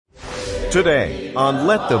Today on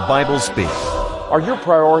Let the Bible Speak. Are your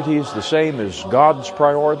priorities the same as God's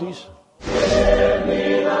priorities? Give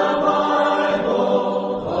me the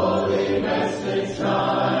Bible, holy message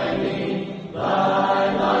shining,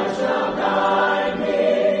 thy light shall guide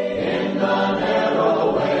me in the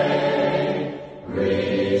narrow way.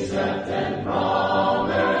 Precept and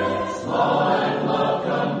promise, law and love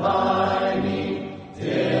combining,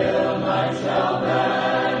 till night shall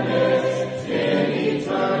vanish in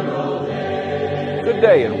eternal day. Good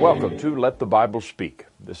day and welcome to Let the Bible Speak.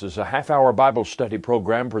 This is a half-hour Bible study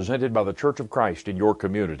program presented by the Church of Christ in your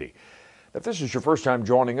community. If this is your first time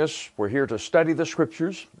joining us, we're here to study the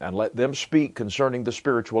Scriptures and let them speak concerning the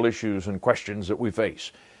spiritual issues and questions that we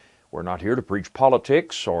face. We're not here to preach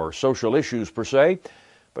politics or social issues per se,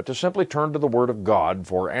 but to simply turn to the Word of God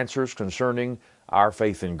for answers concerning our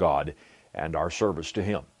faith in God and our service to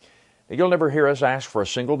Him. Now, you'll never hear us ask for a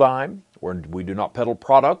single dime. We do not peddle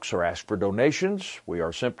products or ask for donations. We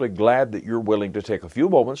are simply glad that you're willing to take a few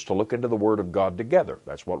moments to look into the Word of God together.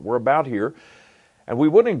 That's what we're about here. And we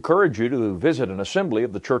would encourage you to visit an assembly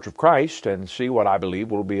of the Church of Christ and see what I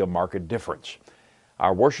believe will be a marked difference.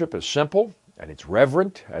 Our worship is simple and it's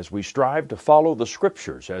reverent as we strive to follow the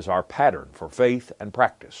Scriptures as our pattern for faith and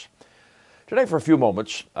practice. Today, for a few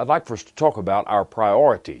moments, I'd like for us to talk about our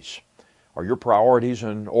priorities. Are your priorities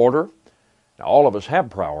in order? Now, all of us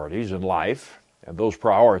have priorities in life, and those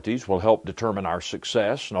priorities will help determine our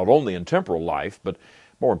success, not only in temporal life, but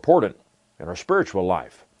more important, in our spiritual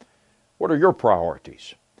life. What are your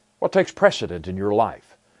priorities? What takes precedent in your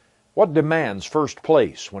life? What demands first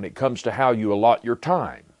place when it comes to how you allot your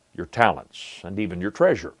time, your talents, and even your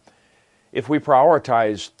treasure? If we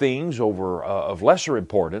prioritize things of lesser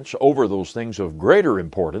importance over those things of greater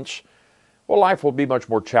importance, well, life will be much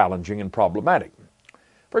more challenging and problematic.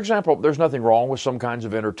 For example, there's nothing wrong with some kinds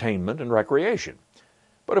of entertainment and recreation.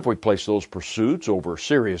 But if we place those pursuits over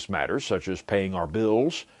serious matters such as paying our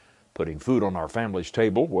bills, putting food on our family's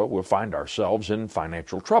table, well, we'll find ourselves in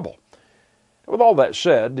financial trouble. With all that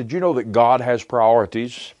said, did you know that God has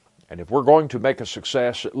priorities? And if we're going to make a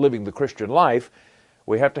success at living the Christian life,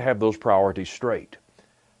 we have to have those priorities straight.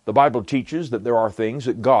 The Bible teaches that there are things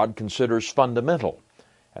that God considers fundamental,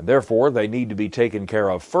 and therefore they need to be taken care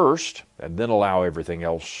of first and then allow everything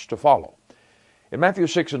else to follow. In Matthew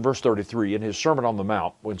 6 and verse 33, in his Sermon on the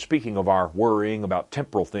Mount, when speaking of our worrying about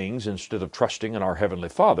temporal things instead of trusting in our Heavenly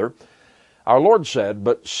Father, our Lord said,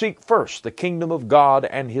 "But seek first the kingdom of God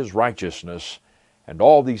and His righteousness, and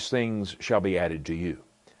all these things shall be added to you."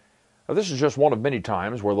 Now, this is just one of many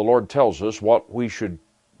times where the Lord tells us what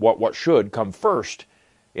should come first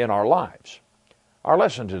in our lives. Our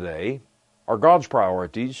lesson today: are God's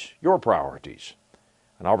priorities your priorities?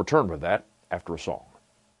 And I'll return with that after a song.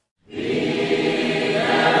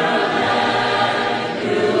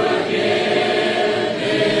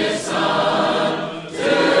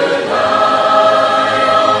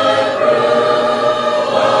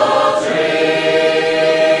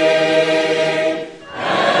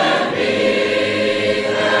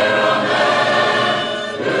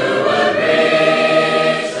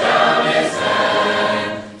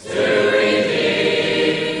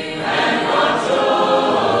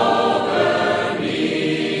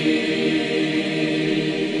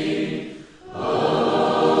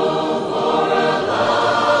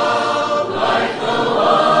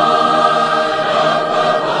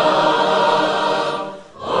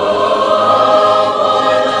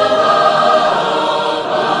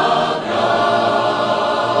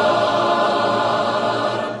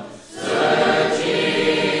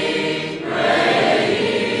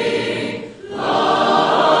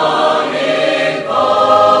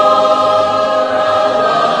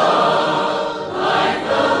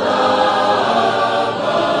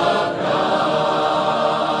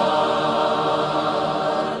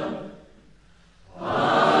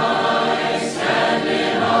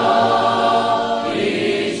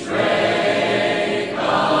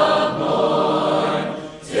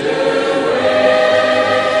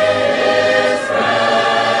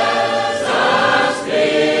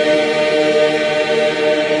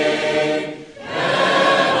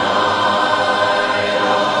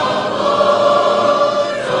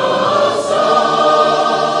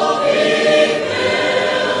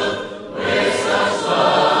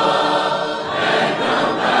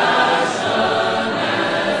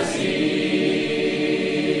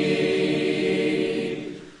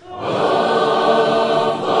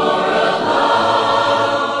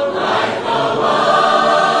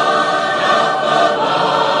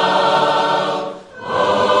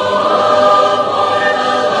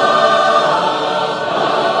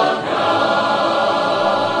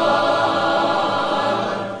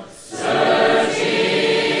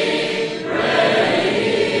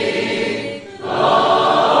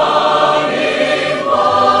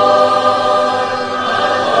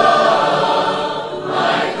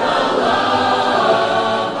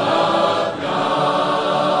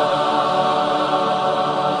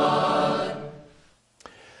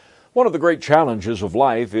 One of the great challenges of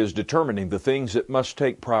life is determining the things that must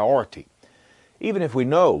take priority. Even if we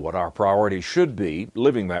know what our priorities should be,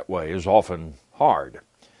 living that way is often hard.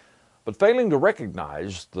 But failing to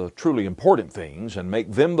recognize the truly important things and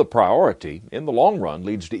make them the priority in the long run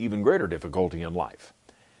leads to even greater difficulty in life.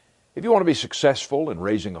 If you want to be successful in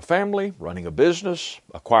raising a family, running a business,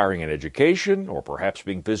 acquiring an education, or perhaps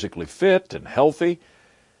being physically fit and healthy,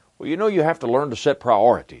 well, you have to learn to set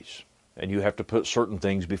priorities, and you have to put certain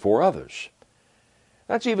things before others.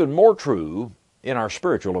 That's even more true in our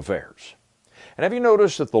spiritual affairs. And have you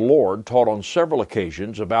noticed that the Lord taught on several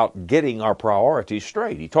occasions about getting our priorities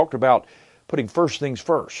straight? He talked about putting first things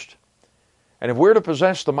first. And if we're to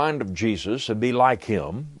possess the mind of Jesus and be like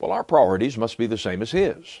Him, well, our priorities must be the same as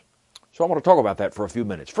His. So I want to talk about that for a few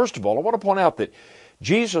minutes. First of all, I want to point out that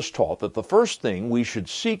Jesus taught that the first thing we should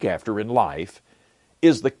seek after in life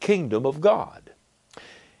is the kingdom of God.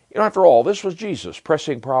 After all, this was Jesus'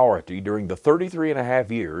 pressing priority during the 33 and a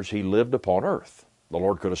half years He lived upon earth. The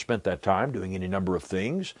Lord could have spent that time doing any number of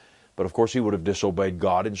things, but of course He would have disobeyed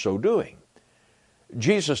God in so doing.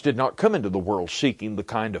 Jesus did not come into the world seeking the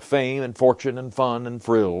kind of fame and fortune and fun and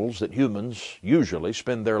frills that humans usually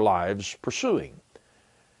spend their lives pursuing.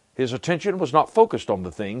 His attention was not focused on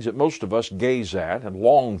the things that most of us gaze at and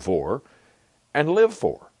long for and live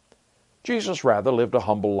for. Jesus rather lived a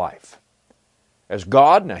humble life. As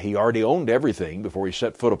God, now He already owned everything before He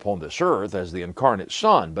set foot upon this earth as the incarnate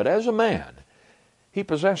Son, but as a man, He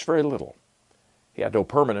possessed very little. He had no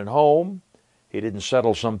permanent home. He didn't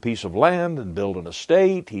settle some piece of land and build an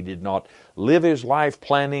estate. He did not live His life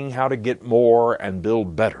planning how to get more and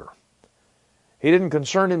build better. He didn't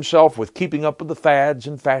concern Himself with keeping up with the fads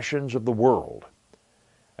and fashions of the world.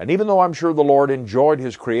 And even though I'm sure the Lord enjoyed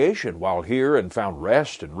His creation while here and found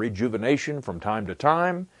rest and rejuvenation from time to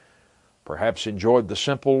time, perhaps enjoyed the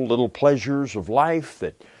simple little pleasures of life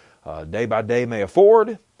that day by day may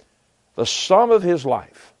afford, the sum of His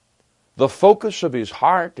life, the focus of His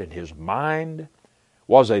heart and His mind,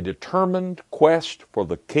 was a determined quest for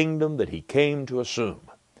the kingdom that He came to assume.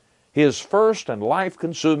 His first and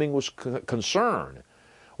life-consuming concern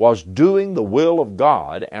was doing the will of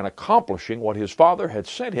God and accomplishing what His Father had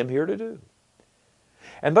sent Him here to do.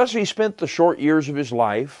 And thus He spent the short years of His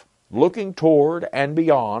life looking toward and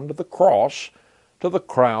beyond the cross to the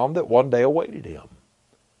crown that one day awaited Him.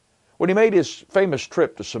 When He made His famous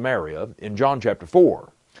trip to Samaria in John chapter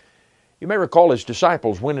 4, you may recall His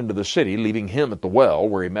disciples went into the city, leaving Him at the well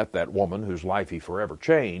where He met that woman whose life He forever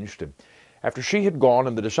changed. And after she had gone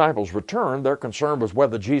and the disciples returned, their concern was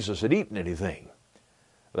whether Jesus had eaten anything.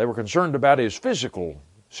 They were concerned about His physical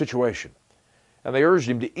situation, and they urged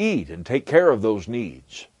Him to eat and take care of those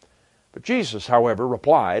needs. But Jesus, however,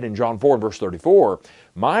 replied in John 4 verse 34,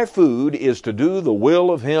 "My food is to do the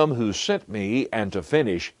will of Him who sent me and to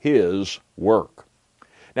finish His work."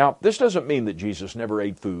 Now, this doesn't mean that Jesus never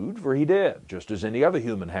ate food, for He did, just as any other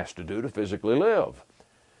human has to do to physically live.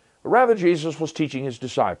 But rather, Jesus was teaching His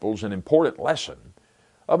disciples an important lesson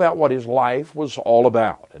about what His life was all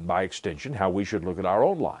about, and by extension, how we should look at our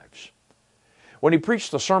own lives. When He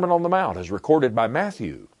preached the Sermon on the Mount, as recorded by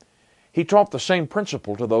Matthew, He taught the same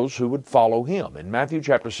principle to those who would follow Him. In Matthew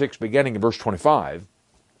chapter 6, beginning in verse 25,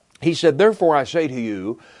 He said, "Therefore I say to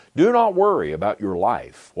you, do not worry about your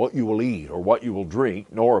life, what you will eat or what you will drink,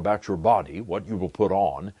 nor about your body, what you will put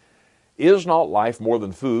on. Is not life more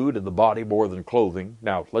than food, and the body more than clothing?"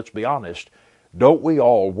 Now, let's be honest, don't we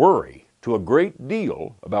all worry to a great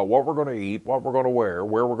deal about what we're going to eat, what we're going to wear,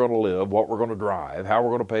 where we're going to live, what we're going to drive, how we're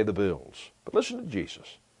going to pay the bills? But listen to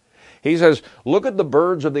Jesus. He says, "Look at the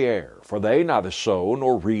birds of the air, for they neither sow,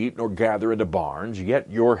 nor reap, nor gather into barns,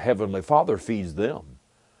 yet your heavenly Father feeds them.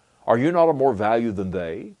 Are you not of more value than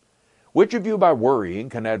they? Which of you by worrying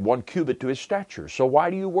can add 1 cubit to his stature? So why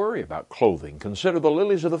do you worry about clothing? Consider the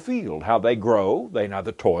lilies of the field, how they grow. They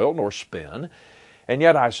neither toil nor spin. And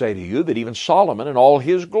yet I say to you that even Solomon in all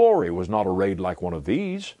his glory was not arrayed like one of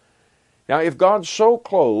these. Now if God so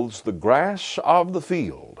clothes the grass of the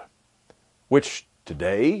field, which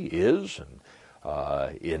today is,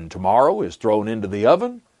 and in tomorrow is thrown into the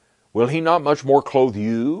oven, will He not much more clothe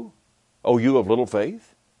you, O you of little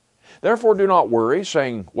faith? Therefore do not worry,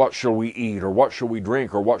 saying, what shall we eat, or what shall we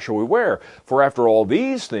drink, or what shall we wear? For after all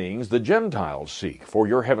these things the Gentiles seek, for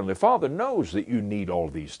your heavenly Father knows that you need all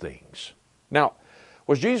these things." Now,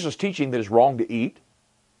 was Jesus teaching that it's wrong to eat,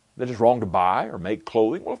 that it's wrong to buy or make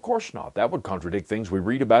clothing? Well, of course not. That would contradict things we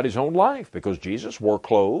read about His own life, because Jesus wore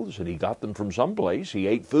clothes and He got them from someplace. He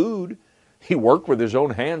ate food. He worked with His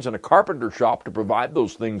own hands in a carpenter shop to provide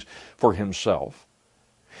those things for Himself.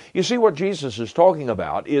 You see, what Jesus is talking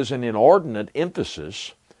about is an inordinate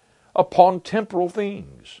emphasis upon temporal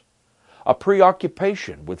things, a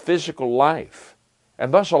preoccupation with physical life,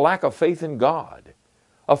 and thus a lack of faith in God,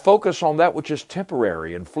 a focus on that which is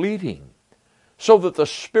temporary and fleeting, so that the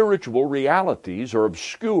spiritual realities are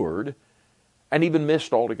obscured and even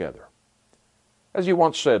missed altogether. As he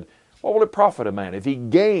once said, what will it profit a man if he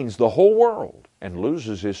gains the whole world and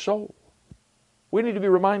loses his soul? We need to be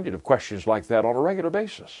reminded of questions like that on a regular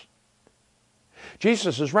basis.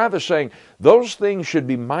 Jesus is rather saying those things should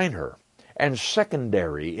be minor and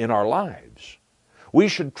secondary in our lives. We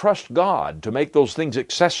should trust God to make those things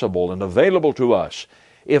accessible and available to us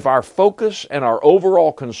if our focus and our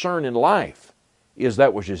overall concern in life is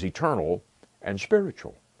that which is eternal and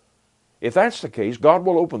spiritual. If that's the case, God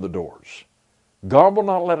will open the doors. God will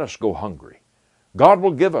not let us go hungry. God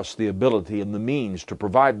will give us the ability and the means to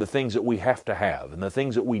provide the things that we have to have and the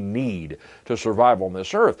things that we need to survive on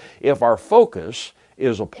this earth if our focus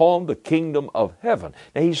is upon the kingdom of heaven.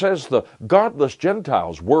 Now he says the godless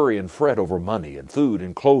Gentiles worry and fret over money and food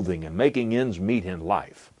and clothing and making ends meet in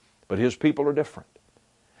life. But his people are different.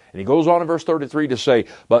 And he goes on in verse 33 to say,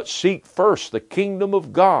 but seek first the kingdom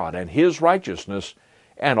of God and his righteousness,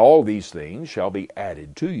 and all these things shall be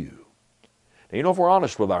added to you. Now, if we're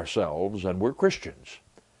honest with ourselves and we're Christians,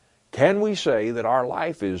 can we say that our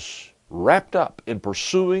life is wrapped up in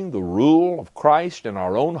pursuing the rule of Christ in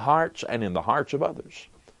our own hearts and in the hearts of others?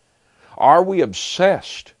 Are we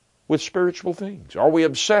obsessed with spiritual things? Are we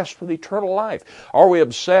obsessed with eternal life? Are we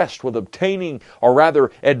obsessed with obtaining, or rather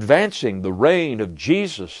advancing, the reign of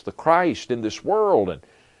Jesus the Christ in this world and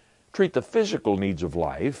treat the physical needs of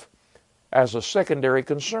life as a secondary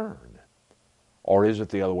concern? Or is it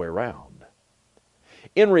the other way around?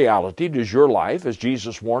 In reality, does your life, as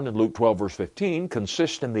Jesus warned in Luke 12, verse 15,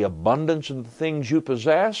 consist in the abundance of the things you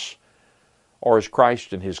possess? Or is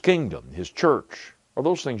Christ and his kingdom, his church, are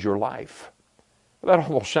those things your life? That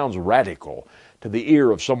almost sounds radical to the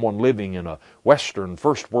ear of someone living in a Western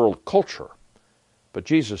first world culture. But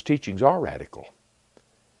Jesus' teachings are radical.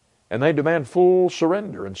 And they demand full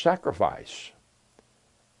surrender and sacrifice.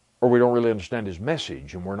 Or we don't really understand his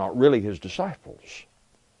message and we're not really his disciples.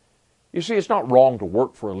 You see, it's not wrong to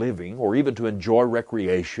work for a living or even to enjoy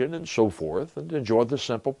recreation and so forth and to enjoy the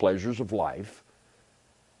simple pleasures of life.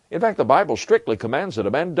 In fact, the Bible strictly commands that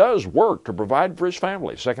a man does work to provide for his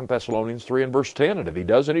family. 2 Thessalonians 3 and verse 10, and if he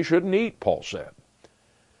doesn't, he shouldn't eat, Paul said.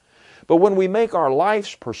 But when we make our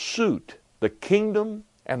life's pursuit the kingdom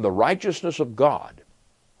and the righteousness of God,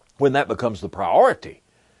 when that becomes the priority,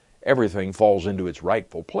 everything falls into its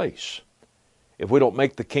rightful place. If we don't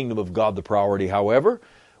make the kingdom of God the priority, however,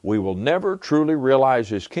 we will never truly realize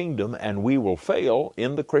his kingdom and we will fail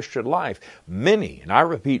in the Christian life. Many, and I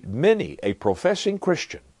repeat, many, a professing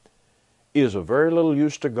Christian is of very little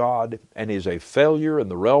use to God and is a failure in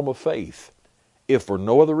the realm of faith, if for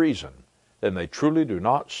no other reason than they truly do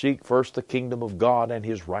not seek first the kingdom of God and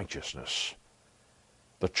his righteousness.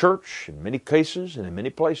 The church, in many cases and in many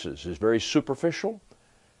places, is very superficial,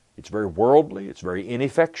 it's very worldly, it's very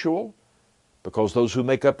ineffectual, because those who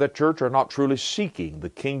make up that church are not truly seeking the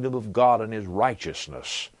kingdom of God and his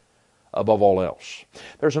righteousness above all else.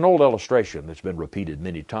 There's an old illustration that's been repeated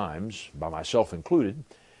many times, by myself included.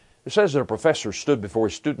 It says that a professor stood before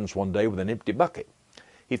his students one day with an empty bucket.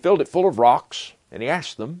 He filled it full of rocks, and he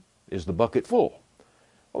asked them, is the bucket full?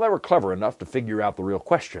 Well, they were clever enough to figure out the real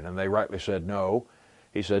question, and they rightly said no.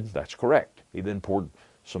 He said, that's correct. He then poured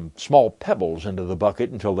some small pebbles into the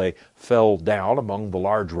bucket until they fell down among the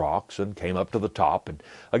large rocks and came up to the top. And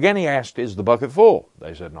again he asked, is the bucket full?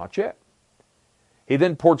 They said, not yet. He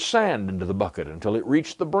then poured sand into the bucket until it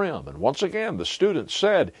reached the brim. And once again the students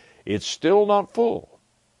said, it's still not full.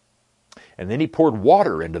 And then he poured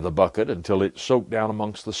water into the bucket until it soaked down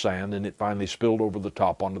amongst the sand and it finally spilled over the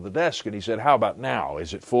top onto the desk. And he said, how about now?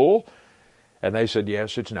 Is it full? And they said,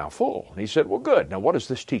 yes, it's now full. And he said, well, good. Now what does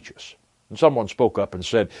this teach us? And someone spoke up and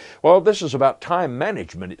said, well, this is about time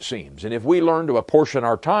management, it seems. And if we learn to apportion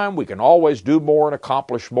our time, we can always do more and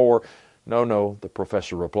accomplish more. No, the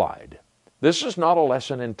professor replied. This is not a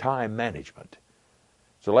lesson in time management.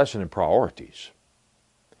 It's a lesson in priorities.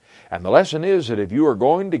 And the lesson is that if you are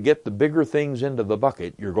going to get the bigger things into the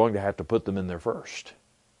bucket, you're going to have to put them in there first.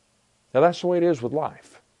 Now that's the way it is with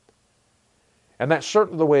life. And that's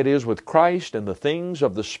certainly the way it is with Christ and the things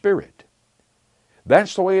of the Spirit.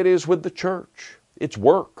 That's the way it is with the church. It's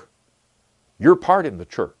work. Your part in the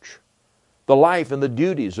church. The life and the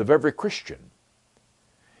duties of every Christian.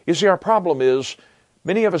 You see, our problem is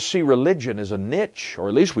many of us see religion as a niche, or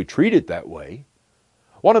at least we treat it that way.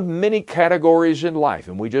 One of many categories in life,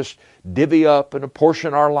 and we just divvy up and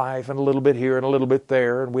apportion our life and a little bit here and a little bit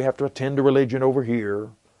there, and we have to attend to religion over here.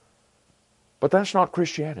 But that's not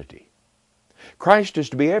Christianity. Christ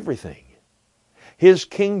is to be everything, His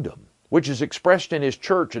kingdom, which is expressed in His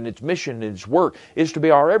church and its mission and its work, is to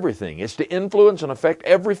be our everything. It's to influence and affect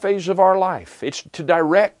every phase of our life. It's to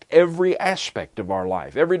direct every aspect of our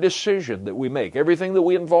life, every decision that we make, everything that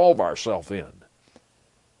we involve ourselves in.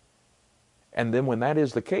 And then when that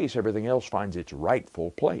is the case, everything else finds its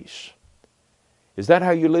rightful place. Is that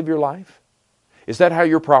how you live your life? Is that how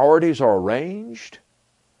your priorities are arranged?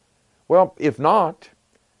 Well, if not,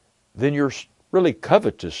 then you're really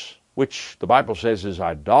covetous, which the Bible says is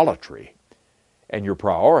idolatry, and your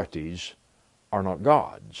priorities are not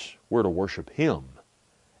God's. We're to worship Him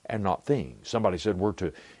and not things. Somebody said we're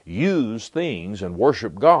to use things and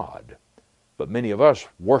worship God, but many of us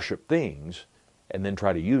worship things and then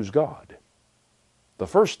try to use God. The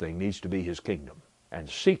first thing needs to be His kingdom, and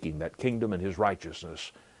seeking that kingdom and His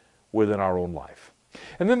righteousness within our own life.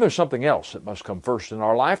 And then there's something else that must come first in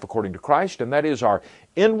our life according to Christ, and that is our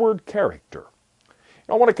inward character.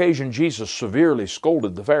 On one occasion, Jesus severely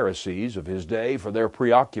scolded the Pharisees of His day for their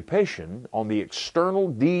preoccupation on the external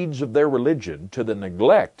deeds of their religion to the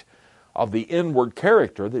neglect of the inward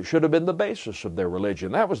character that should have been the basis of their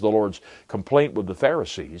religion. That was the Lord's complaint with the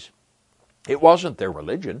Pharisees. It wasn't their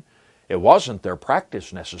religion. It wasn't their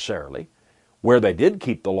practice necessarily. Where they did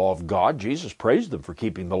keep the law of God, Jesus praised them for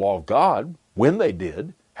keeping the law of God, when they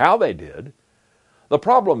did, how they did. The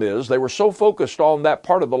problem is they were so focused on that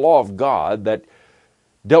part of the law of God that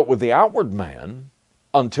dealt with the outward man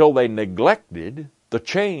until they neglected the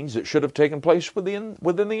change that should have taken place within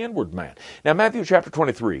the inward man. Now, Matthew chapter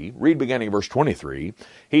 23, read beginning verse 23,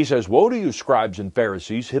 He says, "Woe to you, scribes and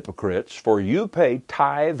Pharisees, hypocrites, for you pay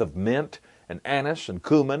tithe of mint and anise and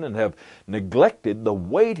cumin, and have neglected the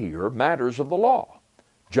weightier matters of the law,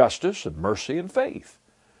 justice and mercy and faith.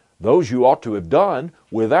 Those you ought to have done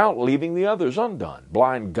without leaving the others undone.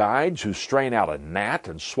 Blind guides who strain out a gnat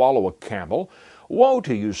and swallow a camel. Woe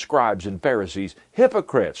to you, scribes and Pharisees,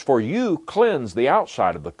 hypocrites, for you cleanse the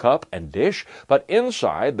outside of the cup and dish, but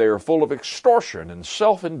inside they are full of extortion and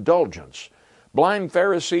self-indulgence. Blind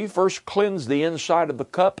Pharisee, first cleanse the inside of the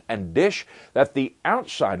cup and dish, that the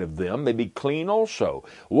outside of them may be clean also.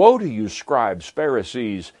 Woe to you, scribes,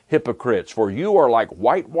 Pharisees, hypocrites, for you are like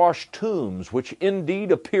whitewashed tombs, which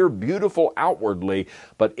indeed appear beautiful outwardly,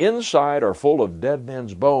 but inside are full of dead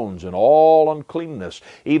men's bones and all uncleanness.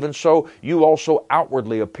 Even so, you also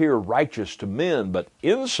outwardly appear righteous to men, but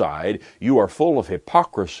inside you are full of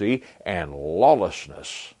hypocrisy and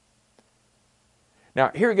lawlessness." Now,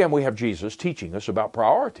 here again we have Jesus teaching us about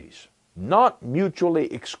priorities, not mutually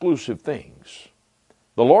exclusive things.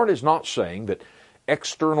 The Lord is not saying that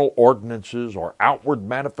external ordinances or outward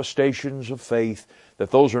manifestations of faith, that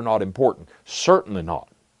those are not important. Certainly not.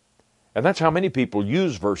 And that's how many people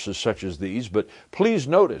use verses such as these, but please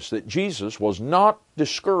notice that Jesus was not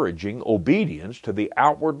discouraging obedience to the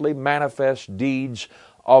outwardly manifest deeds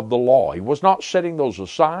of the law. He was not setting those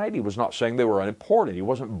aside. He was not saying they were unimportant. He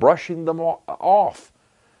wasn't brushing them off,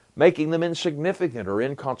 making them insignificant or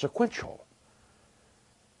inconsequential.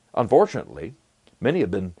 Unfortunately, many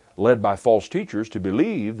have been led by false teachers to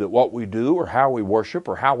believe that what we do or how we worship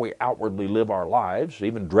or how we outwardly live our lives,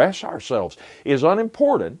 even dress ourselves, is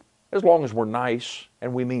unimportant as long as we're nice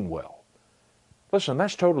and we mean well. Listen,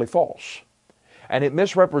 that's totally false. And it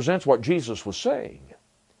misrepresents what Jesus was saying.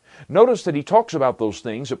 Notice that He talks about those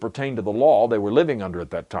things that pertain to the law they were living under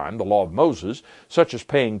at that time, the law of Moses, such as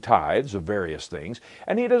paying tithes of various things.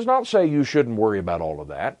 And He does not say you shouldn't worry about all of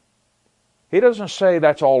that. He doesn't say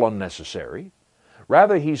that's all unnecessary.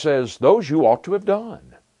 Rather, He says those you ought to have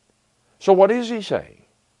done. So what is He saying?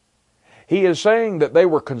 He is saying that they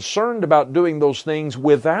were concerned about doing those things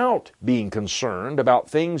without being concerned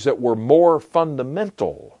about things that were more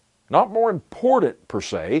fundamental. Not more important per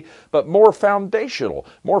se, but more foundational,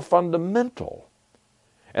 more fundamental.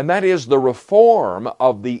 And that is the reform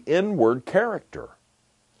of the inward character.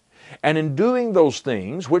 And in doing those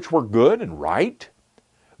things which were good and right,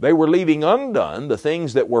 they were leaving undone the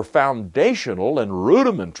things that were foundational and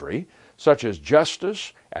rudimentary, such as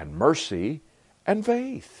justice and mercy and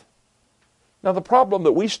faith. Now, the problem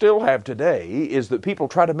that we still have today is that people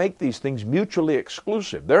try to make these things mutually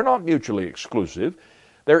exclusive. They're not mutually exclusive.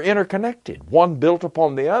 They're interconnected, one built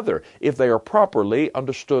upon the other, if they are properly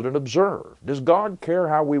understood and observed. Does God care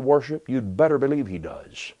how we worship? You'd better believe He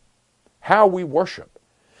does. How we worship.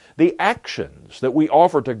 The actions that we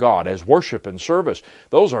offer to God as worship and service,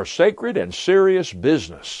 those are sacred and serious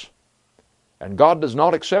business. And God does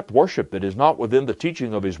not accept worship that is not within the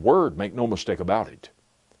teaching of His Word. Make no mistake about it.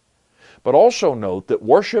 But also note that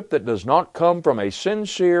worship that does not come from a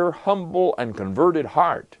sincere, humble, and converted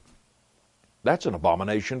heart, that's an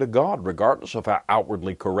abomination to God, regardless of how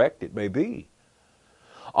outwardly correct it may be.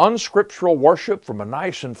 Unscriptural worship from a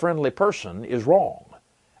nice and friendly person is wrong,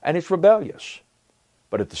 and it's rebellious.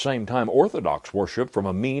 But at the same time, orthodox worship from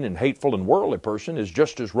a mean and hateful and worldly person is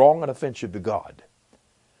just as wrong and offensive to God.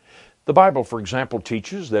 The Bible, for example,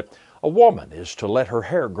 teaches that a woman is to let her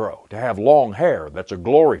hair grow, to have long hair. That's a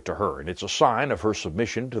glory to her, and it's a sign of her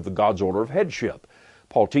submission to the God's order of headship.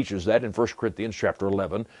 Paul teaches that in 1 Corinthians chapter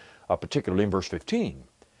 11, particularly in verse 15.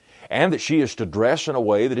 And that she is to dress in a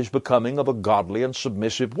way that is becoming of a godly and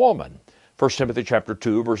submissive woman. 1 Timothy chapter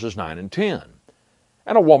 2, verses 9 and 10.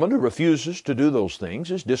 And a woman who refuses to do those things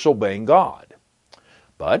is disobeying God.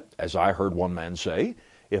 But, as I heard one man say,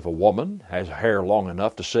 if a woman has hair long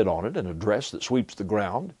enough to sit on it and a dress that sweeps the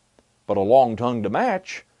ground, but a long tongue to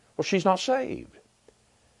match, well, she's not saved.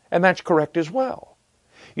 And that's correct as well.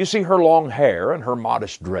 You see, her long hair and her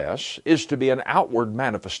modest dress is to be an outward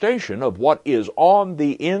manifestation of what is on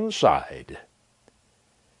the inside.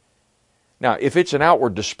 Now, if it's an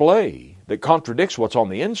outward display that contradicts what's on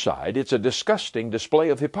the inside, it's a disgusting display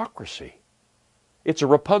of hypocrisy. It's a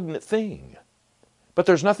repugnant thing. But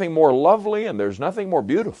there's nothing more lovely and there's nothing more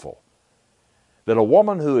beautiful than a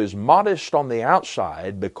woman who is modest on the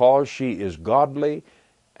outside because she is godly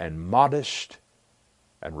and modest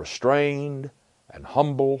and restrained and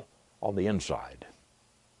humble on the inside.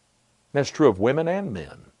 That's true of women and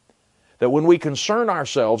men. That when we concern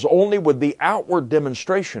ourselves only with the outward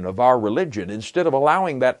demonstration of our religion, instead of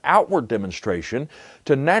allowing that outward demonstration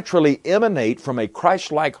to naturally emanate from a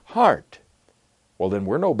Christ-like heart, well, then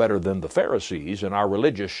we're no better than the Pharisees, and our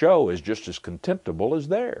religious show is just as contemptible as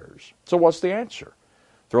theirs. So what's the answer?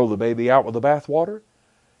 Throw the baby out with the bathwater?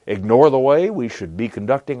 Ignore the way we should be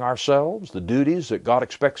conducting ourselves, the duties that God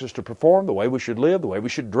expects us to perform, the way we should live, the way we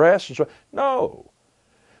should dress, and so on? No.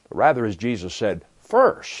 But rather, as Jesus said,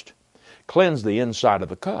 first, cleanse the inside of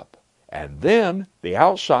the cup, and then the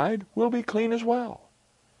outside will be clean as well.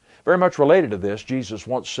 Very much related to this, Jesus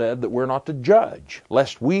once said that we're not to judge,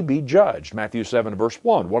 lest we be judged. Matthew 7, verse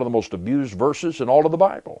 1, one of the most abused verses in all of the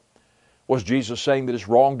Bible. Was Jesus saying that it's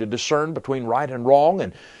wrong to discern between right and wrong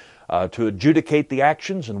and to adjudicate the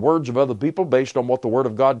actions and words of other people based on what the Word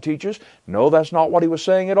of God teaches? No, that's not what he was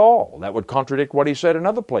saying at all. That would contradict what he said in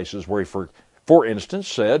other places where he, for instance,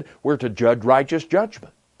 said we're to judge righteous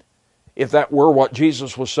judgment. If that were what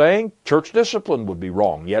Jesus was saying, church discipline would be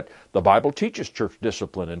wrong. Yet the Bible teaches church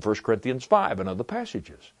discipline in 1 Corinthians 5 and other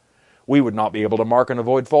passages. We would not be able to mark and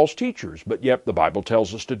avoid false teachers, but yet the Bible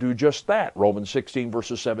tells us to do just that. Romans 16,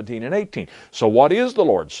 verses 17 and 18. So what is the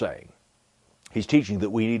Lord saying? He's teaching that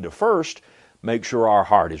we need to first make sure our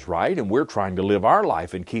heart is right and we're trying to live our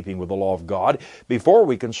life in keeping with the law of God before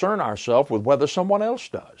we concern ourselves with whether someone else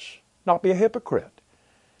does. Not be a hypocrite.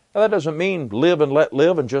 Now, that doesn't mean live and let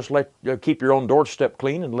live and just keep your own doorstep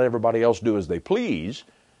clean and let everybody else do as they please.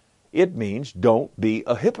 It means don't be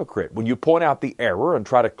a hypocrite. When you point out the error and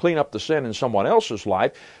try to clean up the sin in someone else's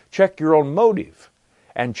life, check your own motive.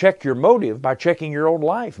 And check your motive by checking your own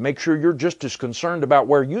life. Make sure you're just as concerned about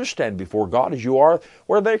where you stand before God as you are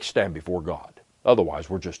where they stand before God. Otherwise,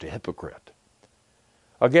 we're just a hypocrite.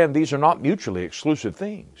 Again, these are not mutually exclusive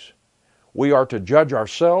things. We are to judge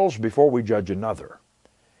ourselves before we judge another.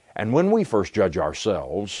 And when we first judge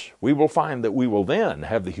ourselves, we will find that we will then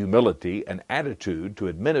have the humility and attitude to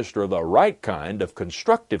administer the right kind of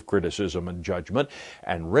constructive criticism and judgment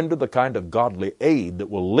and render the kind of godly aid that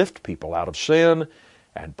will lift people out of sin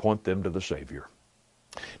and point them to the Savior.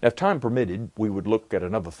 Now, if time permitted, we would look at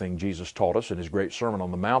another thing Jesus taught us in His great Sermon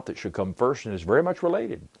on the Mount that should come first and is very much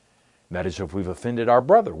related. And that is, if we've offended our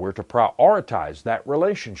brother, we're to prioritize that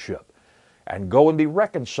relationship and go and be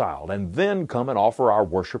reconciled and then come and offer our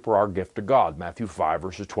worship or our gift to God. Matthew 5,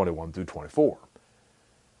 verses 21 through 24.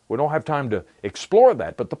 We don't have time to explore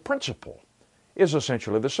that, but the principle is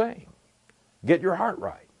essentially the same. Get your heart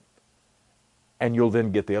right, and you'll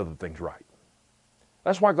then get the other things right.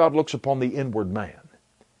 That's why God looks upon the inward man.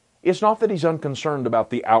 It's not that He's unconcerned about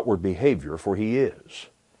the outward behavior, for He is.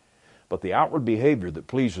 But the outward behavior that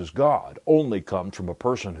pleases God only comes from a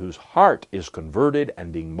person whose heart is converted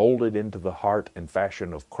and being molded into the heart and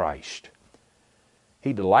fashion of Christ.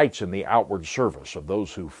 He delights in the outward service of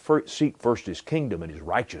those who seek first His kingdom and His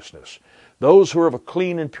righteousness, those who are of a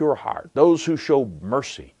clean and pure heart, those who show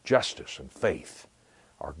mercy, justice, and faith.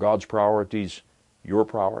 Are God's priorities your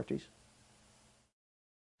priorities?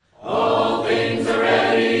 All things are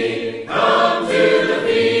ready, come to the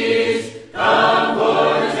feast, come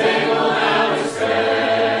for the table now is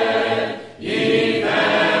spread. Ye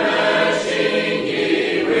perishing,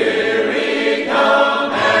 ye weary,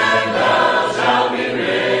 come, and thou shalt be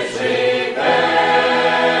richly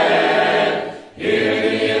fed. Hear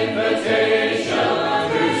the invitation,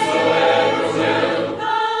 whosoever will,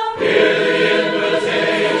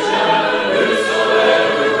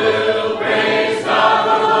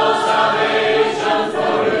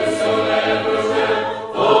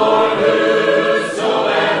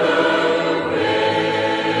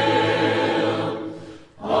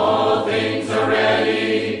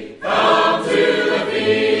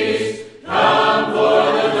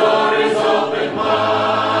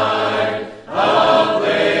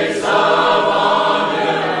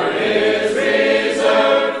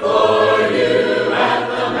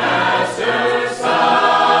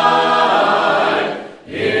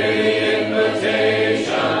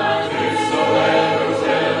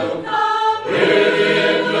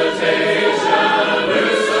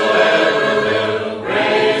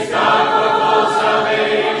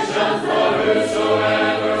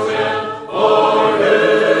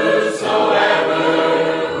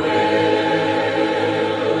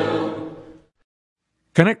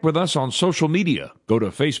 Connect with us on social media. Go to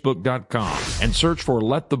Facebook.com and search for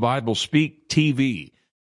Let the Bible Speak TV.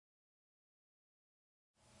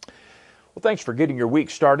 Well, thanks for getting your week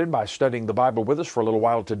started by studying the Bible with us for a little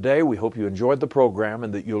while today. We hope you enjoyed the program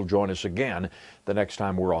and that you'll join us again the next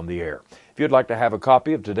time we're on the air. If you'd like to have a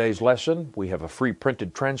copy of today's lesson, we have a free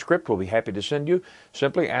printed transcript we'll be happy to send you.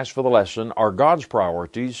 Simply ask for the lesson, Are God's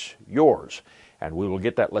Priorities Yours? And we will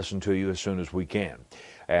get that lesson to you as soon as we can.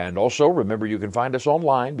 And also, remember, you can find us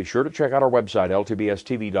online. Be sure to check out our website,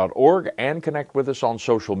 ltbstv.org, and connect with us on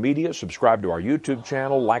social media. Subscribe to our YouTube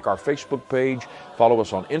channel, like our Facebook page, follow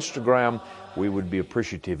us on Instagram. We would be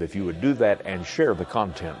appreciative if you would do that and share the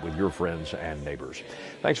content with your friends and neighbors.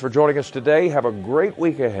 Thanks for joining us today. Have a great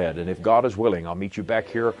week ahead, and if God is willing, I'll meet you back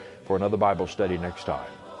here for another Bible study next time.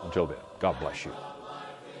 Until then, God bless you.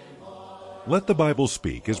 Let the Bible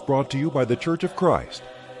Speak is brought to you by the Church of Christ.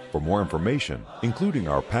 For more information, including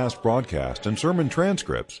our past broadcast and sermon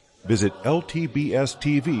transcripts, visit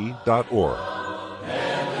ltbstv.org.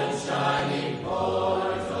 Heaven's shining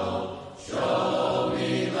portal, show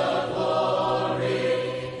me the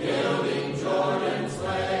glory, gilding Jordan's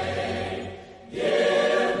way.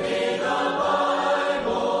 Give me the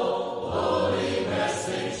Bible, holy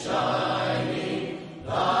message shining.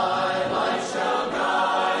 Thy light shall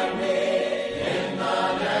guide me in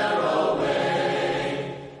the narrow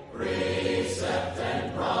way. Precept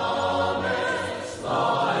and promise,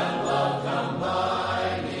 law and love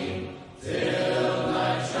combining, till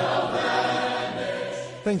night shall vanish.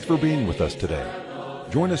 Thanks for being with us today.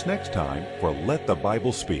 Join us next time for Let the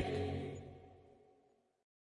Bible Speak.